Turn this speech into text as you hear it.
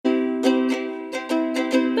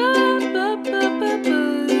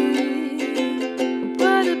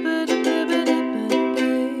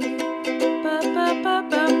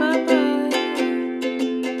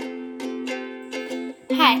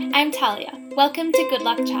Talia. Welcome to Good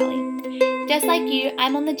Luck Charlie. Just like you,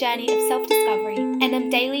 I'm on the journey of self-discovery and am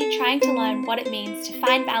daily trying to learn what it means to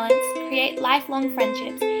find balance, create lifelong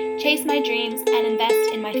friendships, chase my dreams, and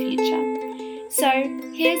invest in my future. So,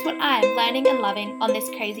 here's what I'm learning and loving on this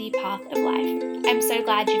crazy path of life. I'm so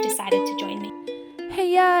glad you've decided to join me.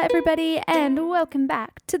 Hey everybody, and welcome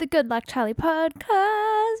back to the Good Luck Charlie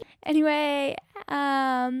podcast. Anyway,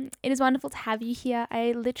 it is wonderful to have you here.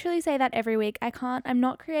 I literally say that every week. I'm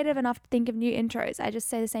not creative enough to think of new intros. I just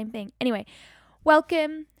say the same thing. Anyway,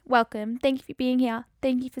 welcome. Thank you for being here.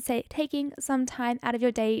 Thank you for taking some time out of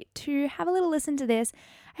your day to have a little listen to this.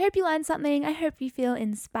 I hope you learned something. I hope you feel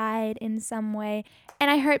inspired in some way. And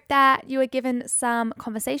I hope that you are given some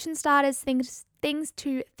conversation starters, things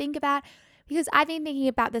to think about. Because I've been thinking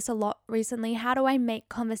about this a lot recently. How do I make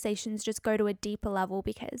conversations just go to a deeper level?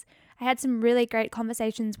 Because I had some really great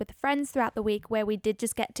conversations with friends throughout the week where we did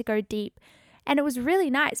just get to go deep. And it was really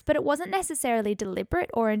nice, but it wasn't necessarily deliberate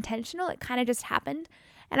or intentional. It kind of just happened.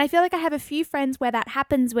 And I feel like I have a few friends where that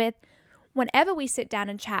happens with whenever we sit down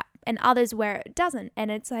and chat, and others where it doesn't.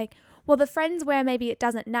 And it's like, well, the friends where maybe it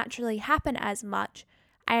doesn't naturally happen as much,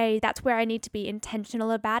 that's where I need to be intentional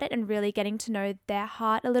about it and really getting to know their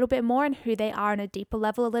heart a little bit more and who they are on a deeper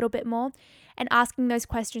level a little bit more, and asking those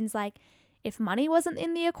questions like, if money wasn't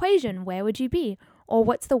in the equation, where would you be? Or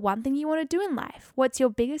what's the one thing you want to do in life? What's your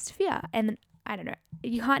biggest fear? And I don't know,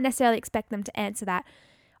 you can't necessarily expect them to answer that.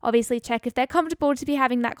 Obviously check if they're comfortable to be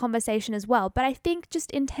having that conversation as well. But I think just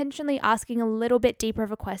intentionally asking a little bit deeper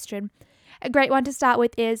of a question. A great one to start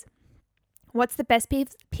with is, what's the best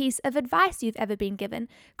piece of advice you've ever been given?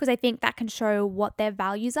 Because I think that can show what their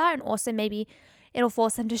values are, and also maybe it'll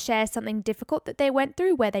force them to share something difficult that they went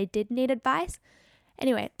through where they did need advice.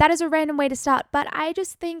 Anyway, that is a random way to start, but I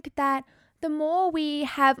just think that the more we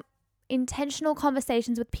have intentional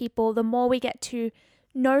conversations with people, the more we get to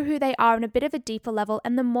know who they are on a bit of a deeper level,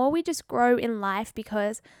 and the more we just grow in life,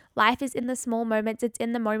 because life is in the small moments. It's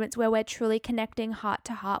in the moments where we're truly connecting heart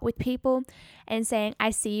to heart with people and saying, I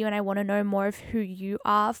see you and I want to know more of who you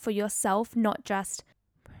are for yourself, not just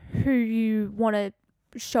who you want to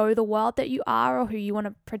show the world that you are, or who you want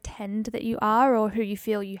to pretend that you are, or who you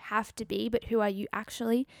feel you have to be, but who are you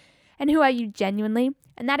actually, and who are you genuinely.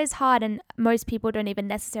 And that is hard, and most people don't even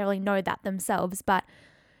necessarily know that themselves, but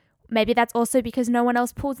maybe that's also because no one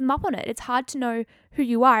else pulls them up on it. It's hard to know who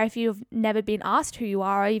you are if you've never been asked who you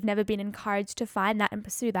are, or you've never been encouraged to find that and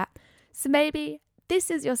pursue that. So maybe this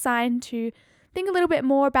is your sign to think a little bit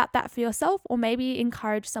more about that for yourself, or maybe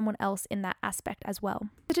encourage someone else in that aspect as well.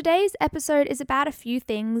 So today's episode is about a few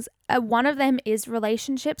things. One of them is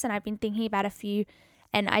relationships, and I've been thinking about a few,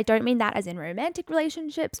 and I don't mean that as in romantic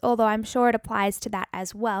relationships, although I'm sure it applies to that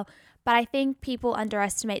as well. But I think people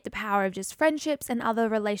underestimate the power of just friendships and other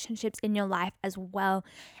relationships in your life as well.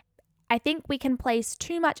 I think we can place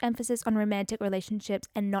too much emphasis on romantic relationships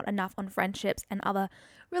and not enough on friendships and other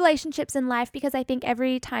relationships in life, because I think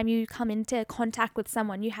every time you come into contact with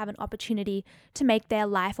someone, you have an opportunity to make their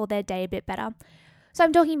life or their day a bit better. So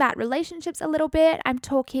I'm talking about relationships a little bit. I'm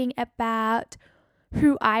talking about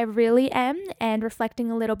who I really am and reflecting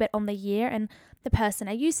a little bit on the year and the person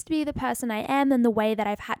I used to be, the person I am, and the way that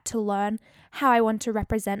I've had to learn how I want to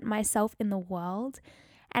represent myself in the world.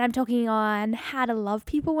 And I'm talking on how to love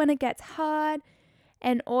people when it gets hard,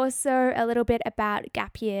 and also a little bit about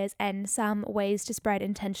gap years and some ways to spread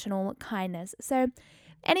intentional kindness. So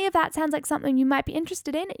any of that sounds like something you might be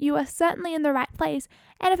interested in, you are certainly in the right place.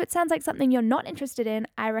 And if it sounds like something you're not interested in,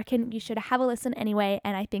 I reckon you should have a listen anyway,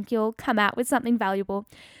 and I think you'll come out with something valuable.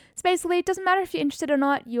 So basically, it doesn't matter if you're interested or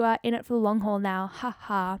not, you are in it for the long haul now.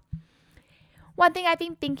 Ha. One thing I've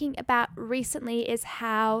been thinking about recently is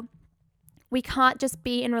how we can't just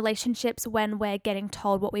be in relationships when we're getting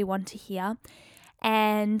told what we want to hear.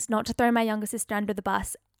 And not to throw my younger sister under the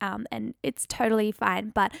bus, and it's totally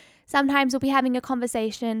fine, but sometimes we'll be having a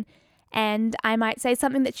conversation and I might say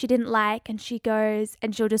something that she didn't like, and she goes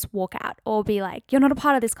and she'll just walk out or be like, you're not a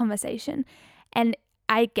part of this conversation. And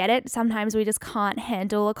I get it. Sometimes we just can't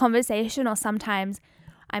handle a conversation, or sometimes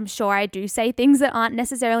I'm sure I do say things that aren't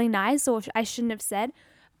necessarily nice or I shouldn't have said.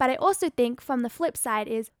 But I also think from the flip side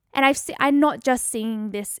is, and I'm not just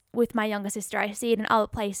seeing this with my younger sister, I see it in other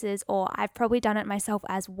places, or I've probably done it myself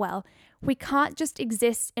as well. We can't just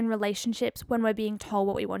exist in relationships when we're being told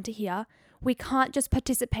what we want to hear. We can't just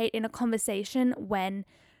participate in a conversation when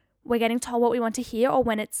we're getting told what we want to hear, or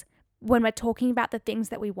when we're talking about the things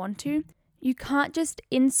that we want to. You can't just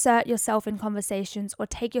insert yourself in conversations or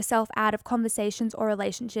take yourself out of conversations or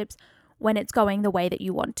relationships when it's going the way that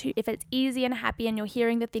you want to. If it's easy and happy and you're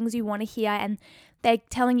hearing the things you want to hear and they're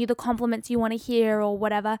telling you the compliments you want to hear or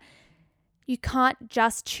whatever, you can't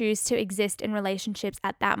just choose to exist in relationships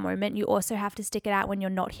at that moment. You also have to stick it out when you're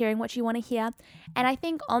not hearing what you want to hear. And I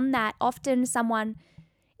think on that, often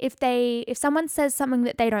if someone says something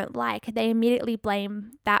that they don't like, they immediately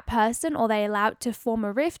blame that person, or they allow it to form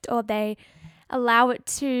a rift, or they allow it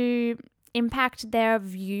to impact their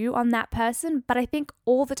view on that person. But I think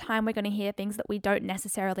all the time we're going to hear things that we don't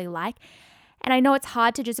necessarily like. And I know it's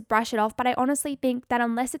hard to just brush it off, but I honestly think that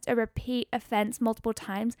unless it's a repeat offense multiple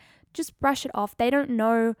times, just brush it off. They don't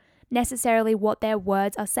know necessarily what their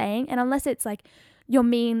words are saying. And unless it's like, you're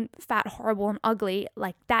mean, fat, horrible, and ugly,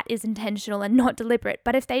 like that is intentional and not deliberate.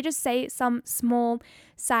 But if they just say some small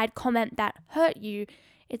side comment that hurt you,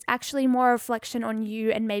 it's actually more a reflection on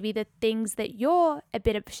you and maybe the things that you're a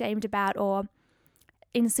bit ashamed about or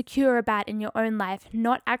insecure about in your own life,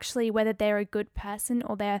 not actually whether they're a good person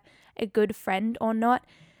or they're a good friend or not.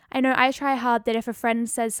 I know I try hard that if a friend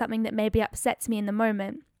says something that maybe upsets me in the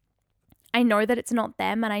moment, I know that it's not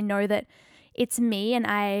them and I know that it's me, and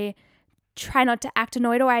I try not to act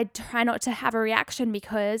annoyed, or I try not to have a reaction,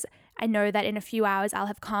 because I know that in a few hours I'll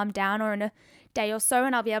have calmed down, or in a day or so,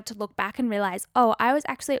 and I'll be able to look back and realize, oh, I was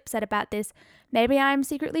actually upset about this. Maybe I'm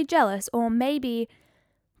secretly jealous, or maybe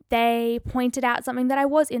they pointed out something that I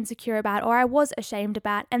was insecure about or I was ashamed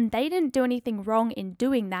about, and they didn't do anything wrong in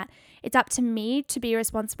doing that. It's up to me to be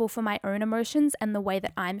responsible for my own emotions and the way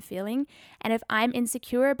that I'm feeling. And if I'm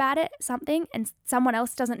insecure about something and someone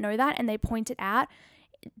else doesn't know that and they point it out,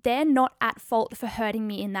 they're not at fault for hurting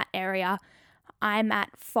me in that area. I'm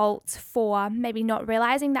at fault for maybe not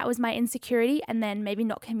realizing that was my insecurity and then maybe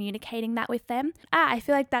not communicating that with them. I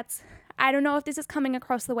feel like I don't know if this is coming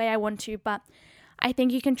across the way I want to, but I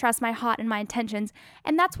think you can trust my heart and my intentions.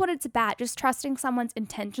 And that's what it's about, just trusting someone's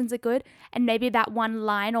intentions are good. And maybe that one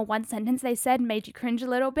line or one sentence they said made you cringe a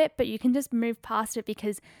little bit, but you can just move past it,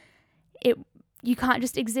 because you can't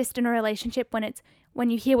just exist in a relationship when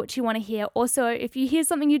you hear what you want to hear. Also, if you hear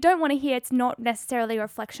something you don't want to hear, it's not necessarily a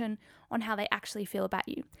reflection on how they actually feel about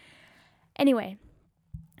you. Anyway,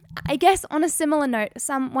 I guess on a similar note,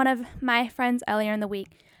 one of my friends earlier in the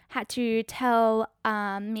week had to tell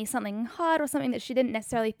me something hard or something that she didn't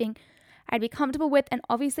necessarily think I'd be comfortable with. And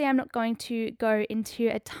obviously I'm not going to go into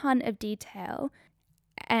a ton of detail.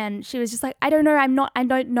 And she was just like, I don't know, I'm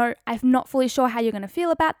not fully sure how you're going to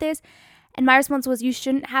feel about this. And my response was, you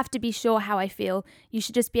shouldn't have to be sure how I feel. You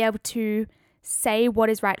should just be able to say what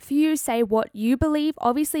is right for you, say what you believe,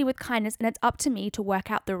 obviously with kindness, and it's up to me to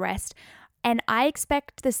work out the rest. And I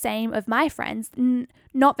expect the same of my friends.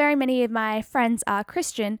 Not very many of my friends are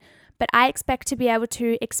Christian, but I expect to be able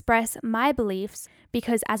to express my beliefs,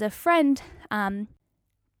 because as a friend,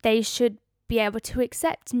 they should be able to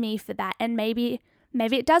accept me for that. And maybe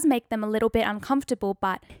it does make them a little bit uncomfortable,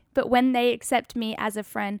 but when they accept me as a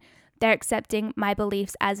friend, they're accepting my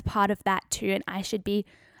beliefs as part of that too. And I should be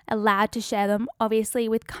allowed to share them, obviously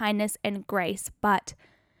with kindness and grace, but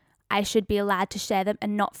I should be allowed to share them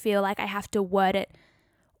and not feel like I have to word it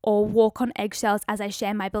or walk on eggshells as I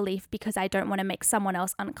share my belief, because I don't want to make someone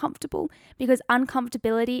else uncomfortable. Because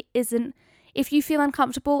uncomfortability isn't, if you feel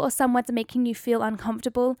uncomfortable or someone's making you feel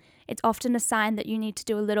uncomfortable, it's often a sign that you need to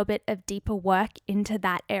do a little bit of deeper work into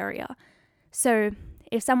that area. So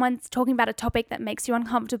if someone's talking about a topic that makes you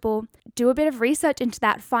uncomfortable, do a bit of research into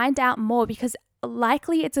that, find out more, because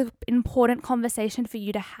likely it's an important conversation for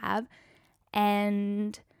you to have.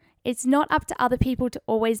 And it's not up to other people to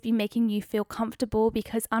always be making you feel comfortable,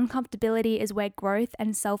 because uncomfortability is where growth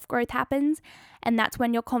and self-growth happens. And that's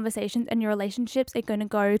when your conversations and your relationships are going to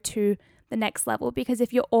go to the next level. Because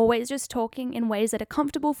if you're always just talking in ways that are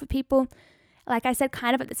comfortable for people, like I said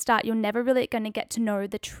kind of at the start, you're never really going to get to know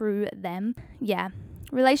the true them. Yeah,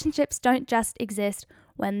 relationships don't just exist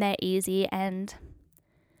when they're easy, and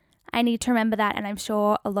I need to remember that, and I'm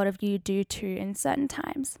sure a lot of you do too in certain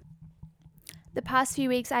times. The past few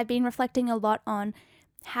weeks, I've been reflecting a lot on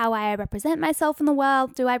how I represent myself in the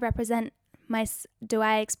world. Do I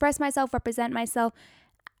express myself, represent myself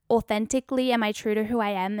authentically? Am I true to who I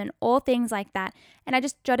am? And all things like that. And I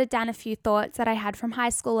just jotted down a few thoughts that I had from high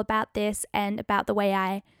school about this and about the way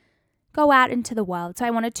I go out into the world. So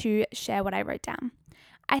I wanted to share what I wrote down.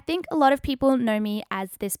 I think a lot of people know me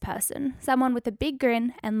as this person, someone with a big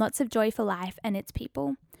grin and lots of joy for life and its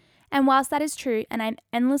people. And whilst that is true, and I'm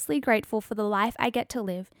endlessly grateful for the life I get to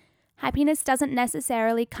live, happiness doesn't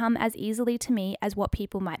necessarily come as easily to me as what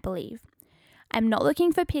people might believe. I'm not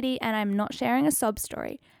looking for pity, and I'm not sharing a sob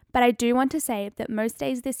story, but I do want to say that most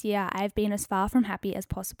days this year I've been as far from happy as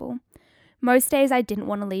possible. Most days I didn't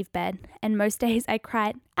want to leave bed, and most days I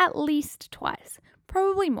cried at least twice,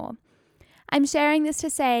 probably more. I'm sharing this to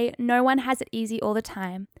say no one has it easy all the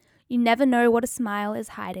time. You never know what a smile is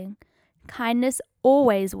hiding. Kindness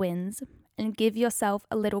always wins, and give yourself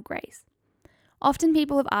a little grace. Often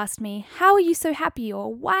people have asked me, how are you so happy,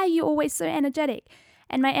 or why are you always so energetic?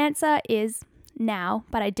 And my answer is now,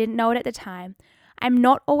 but I didn't know it at the time. I'm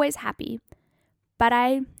not always happy, but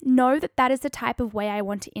I know that that is the type of way I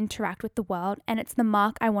want to interact with the world, and it's the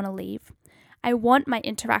mark I want to leave. I want my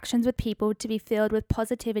interactions with people to be filled with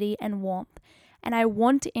positivity and warmth, and I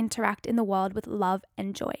want to interact in the world with love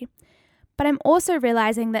and joy. But I'm also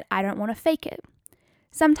realizing that I don't want to fake it.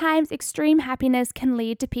 Sometimes extreme happiness can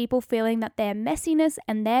lead to people feeling that their messiness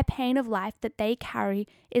and their pain of life that they carry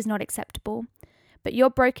is not acceptable. But your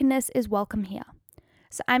brokenness is welcome here.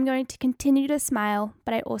 So I'm going to continue to smile,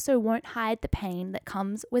 but I also won't hide the pain that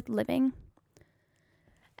comes with living.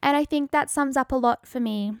 And I think that sums up a lot for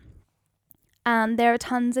me. There are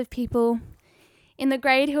tons of people in the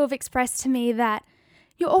grade who have expressed to me that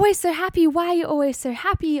you're always so happy. Why are you always so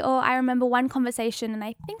happy? Or I remember one conversation, and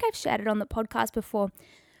I think I've shared it on the podcast before,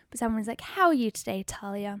 but someone was like, how are you today,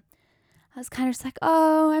 Talia? I was kind of just like,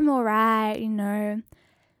 oh, I'm all right,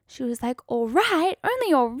 She was like, all right?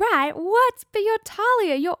 Only all right? What? But you're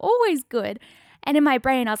Talia. You're always good. And in my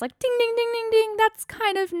brain, I was like, ding, ding, ding, ding, ding. That's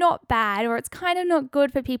kind of not bad, or it's kind of not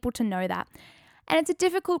good for people to know that. And it's a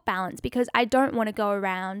difficult balance because I don't want to go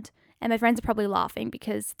around, and my friends are probably laughing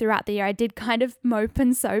because throughout the year I did kind of mope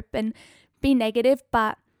and soap and be negative,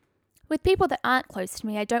 but with people that aren't close to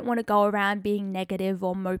me, I don't want to go around being negative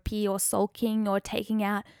or mopey or sulking or taking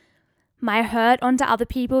out my hurt onto other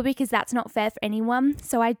people because that's not fair for anyone.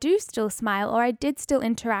 So I do still smile, or I did still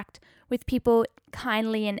interact with people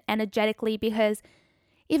kindly and energetically, because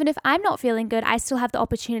even if I'm not feeling good, I still have the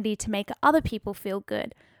opportunity to make other people feel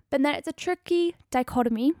good. But then it's a tricky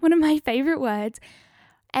dichotomy, one of my favorite words.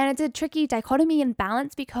 And it's a tricky dichotomy and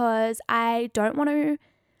balance because I don't want to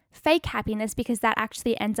fake happiness, because that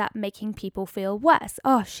actually ends up making people feel worse.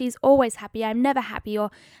 Oh, she's always happy. I'm never happy.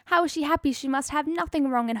 Or how is she happy? She must have nothing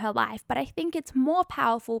wrong in her life. But I think it's more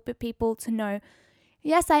powerful for people to know,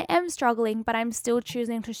 yes, I am struggling, but I'm still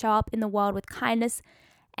choosing to show up in the world with kindness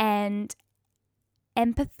and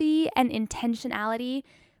empathy and intentionality,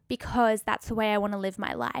 because that's the way I want to live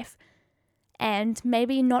my life. And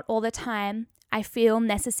maybe not all the time I feel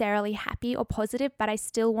necessarily happy or positive, but I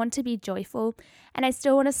still want to be joyful, and I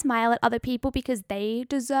still want to smile at other people because they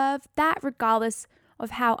deserve that regardless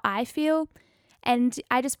of how I feel. And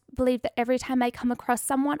I just believe that every time I come across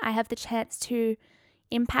someone, I have the chance to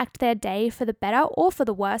impact their day for the better or for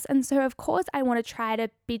the worse. And so of course I want to try to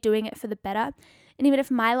be doing it for the better. And even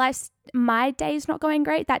if my day is not going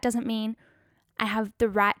great, that doesn't mean I have the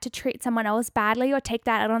right to treat someone else badly or take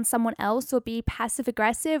that out on someone else or be passive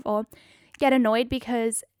aggressive or get annoyed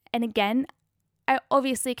because, and again, I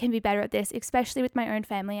obviously can be better at this, especially with my own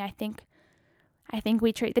family. I think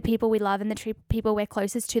we treat the people we love and the people we're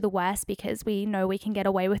closest to the worst because we know we can get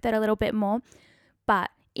away with it a little bit more. But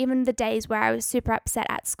even the days where I was super upset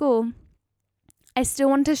at school, I still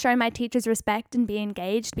wanted to show my teachers respect and be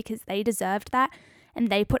engaged because they deserved that. And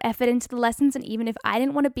they put effort into the lessons, and even if I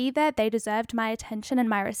didn't want to be there, they deserved my attention and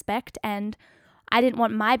my respect, and I didn't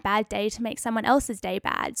want my bad day to make someone else's day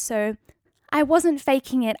bad. So I wasn't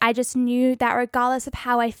faking it. I just knew that regardless of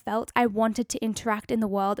how I felt, I wanted to interact in the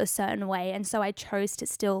world a certain way, and so I chose to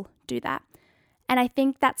still do that. And I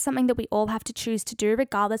think that's something that we all have to choose to do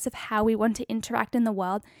regardless of how we want to interact in the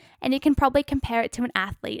world. And you can probably compare it to an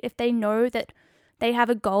athlete. If they know that they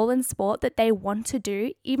have a goal in sport that they want to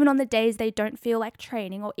do, even on the days they don't feel like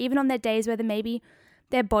training, or even on their days where maybe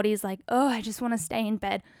their body's like, oh, I just want to stay in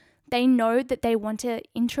bed. They know that they want to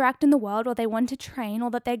interact in the world, or they want to train,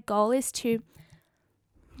 or that their goal is to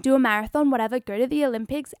do a marathon, whatever, go to the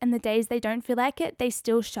Olympics, and the days they don't feel like it, they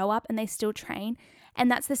still show up and they still train.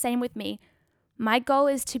 And that's the same with me. My goal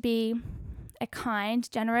is to be a kind,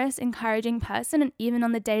 generous, encouraging person, and even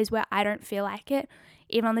on the days where I don't feel like it,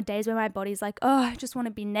 even on the days where my body's like, oh, I just want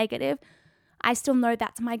to be negative, I still know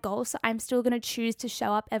that's my goal. So I'm still going to choose to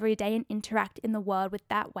show up every day and interact in the world with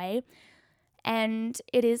that way. And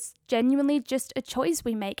it is genuinely just a choice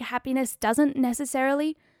we make. Happiness doesn't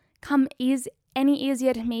necessarily come any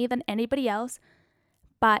easier to me than anybody else.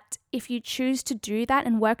 But if you choose to do that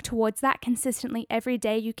and work towards that consistently every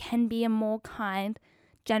day, you can be a more kind,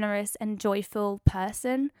 generous, and joyful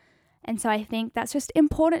person. And so I think that's just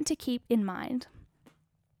important to keep in mind.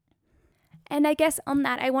 And I guess on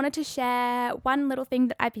that, I wanted to share one little thing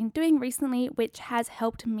that I've been doing recently, which has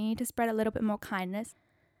helped me to spread a little bit more kindness.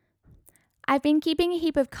 I've been keeping a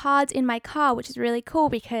heap of cards in my car, which is really cool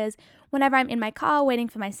because whenever I'm in my car waiting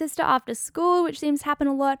for my sister after school, which seems to happen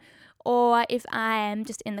a lot, or if I'm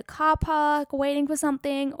just in the car park waiting for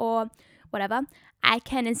something or whatever, I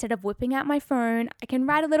can, instead of whipping out my phone, I can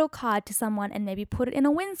write a little card to someone and maybe put it in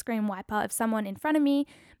a windscreen wiper of someone in front of me,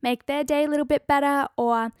 make their day a little bit better,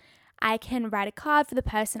 or I can write a card for the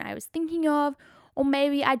person I was thinking of, or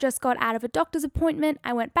maybe I just got out of a doctor's appointment,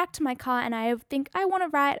 I went back to my car and I think I want to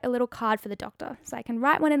write a little card for the doctor. So I can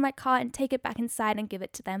write one in my car and take it back inside and give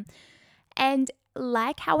it to them. And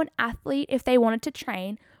like how an athlete, if they wanted to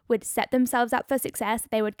train, would set themselves up for success,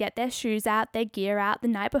 they would get their shoes out, their gear out the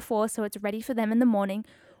night before so it's ready for them in the morning,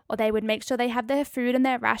 or they would make sure they have their food and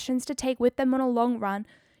their rations to take with them on a long run.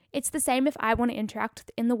 It's the same if I want to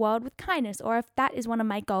interact in the world with kindness, or if that is one of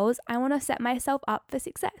my goals, I want to set myself up for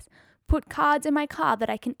success. Put cards in my car that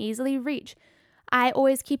I can easily reach. I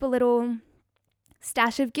always keep a little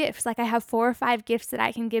stash of gifts. Like I have 4 or 5 gifts that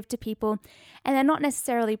I can give to people, and they're not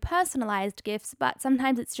necessarily personalized gifts, but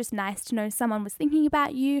sometimes it's just nice to know someone was thinking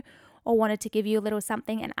about you or wanted to give you a little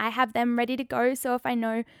something, and I have them ready to go. So if I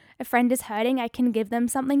know a friend is hurting, I can give them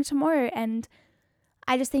something tomorrow. And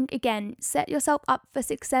I just think, again, set yourself up for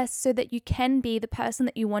success so that you can be the person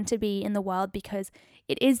that you want to be in the world, because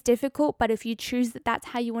it is difficult, but if you choose that that's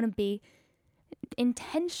how you want to be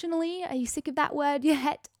intentionally, are you sick of that word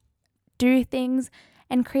yet? Do things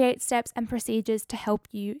and create steps and procedures to help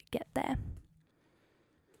you get there.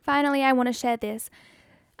 Finally, I want to share this.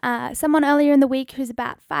 Someone earlier in the week who's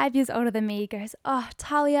about 5 years older than me goes, "Oh,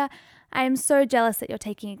 Talia, I am so jealous that you're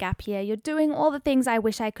taking a gap year. You're doing all the things I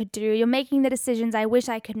wish I could do. You're making the decisions I wish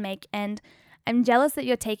I could make. And I'm jealous that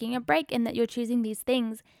you're taking a break and that you're choosing these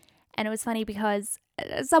things." And it was funny because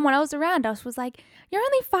someone else around us was like, "You're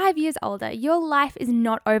only 5 years older. Your life is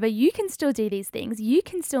not over. You can still do these things. You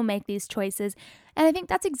can still make these choices." And I think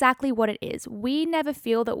that's exactly what it is. We never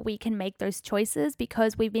feel that we can make those choices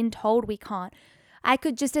because we've been told we can't. I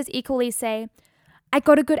could just as equally say, I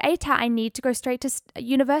got a good ATAR. I need to go straight to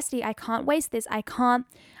university. I can't waste this. I can't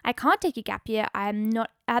take a gap year. I'm not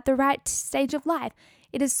at the right stage of life.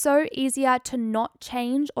 It is so easier to not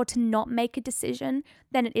change or to not make a decision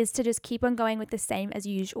than it is to just keep on going with the same as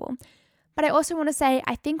usual. But I also want to say,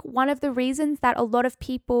 I think one of the reasons that a lot of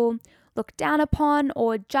people look down upon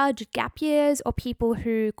or judge gap years or people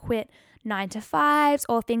who quit 9 to 5s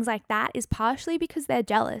or things like that is partially because they're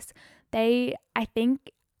jealous. They, I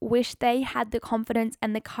think, wish they had the confidence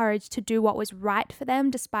and the courage to do what was right for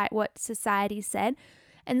them despite what society said.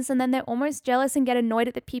 And so then they're almost jealous and get annoyed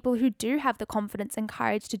at the people who do have the confidence and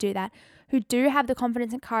courage to do that, who do have the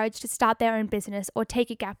confidence and courage to start their own business or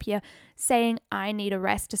take a gap year, saying, "I need a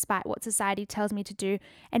rest despite what society tells me to do,"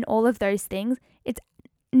 and all of those things. It's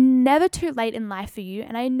never too late in life for you.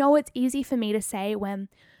 And I know it's easy for me to say when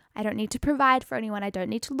I don't need to provide for anyone, I don't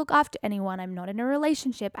need to look after anyone, I'm not in a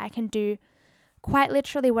relationship, I can do quite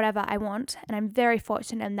literally whatever I want. And I'm very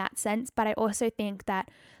fortunate in that sense. But I also think that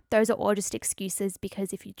those are all just excuses,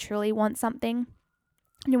 because if you truly want something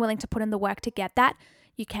and you're willing to put in the work to get that,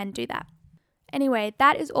 you can do that. Anyway,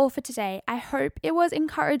 that is all for today. I hope it was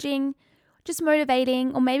encouraging, just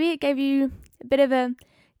motivating, or maybe it gave you a bit of a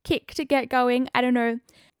kick to get going. I don't know.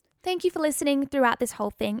 Thank you for listening throughout this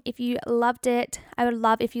whole thing. If you loved it, I would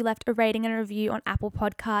love if you left a rating and a review on Apple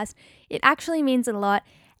Podcasts. It actually means a lot.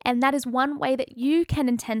 And that is one way that you can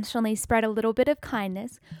intentionally spread a little bit of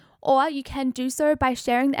kindness. Or you can do so by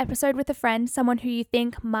sharing the episode with a friend, someone who you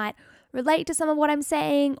think might relate to some of what I'm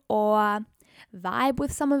saying or vibe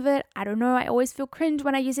with some of it. I don't know. I always feel cringe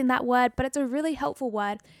when I'm using that word, but it's a really helpful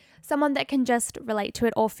word. Someone that can just relate to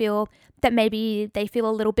it or feel that maybe they feel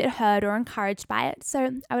a little bit heard or encouraged by it.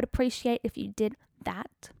 So I would appreciate if you did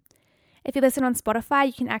that. If you listen on Spotify,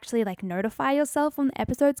 you can actually notify yourself when the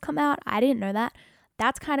episodes come out. I didn't know that.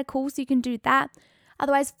 That's kind of cool. So you can do that.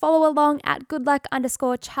 Otherwise, follow along at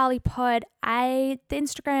goodluck_CharliePod. The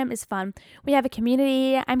Instagram is fun. We have a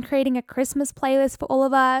community. I'm creating a Christmas playlist for all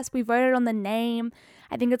of us. We voted on the name.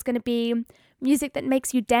 I think it's going to be music that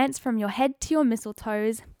makes you dance from your head to your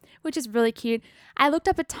mistletoes, which is really cute. I looked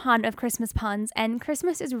up a ton of Christmas puns, and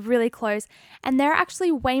Christmas is really close. And there are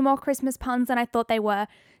actually way more Christmas puns than I thought they were.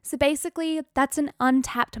 So basically, that's an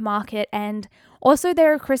untapped market. And also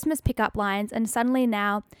there are Christmas pickup lines, and suddenly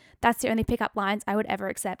now that's the only pickup lines I would ever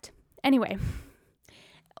accept. Anyway,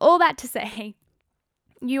 all that to say,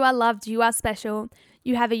 you are loved, you are special,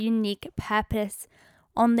 you have a unique purpose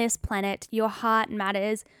on this planet. Your heart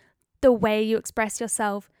matters. The way you express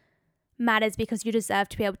yourself matters because you deserve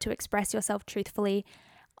to be able to express yourself truthfully.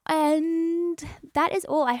 And that is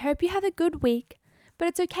all. I hope you have a good week, but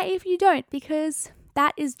it's okay if you don't, because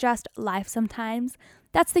that is just life sometimes.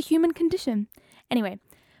 That's the human condition. Anyway,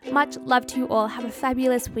 much love to you all. Have a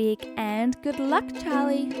fabulous week and good luck,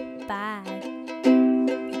 Charlie. Bye.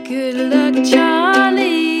 Good luck, Charlie.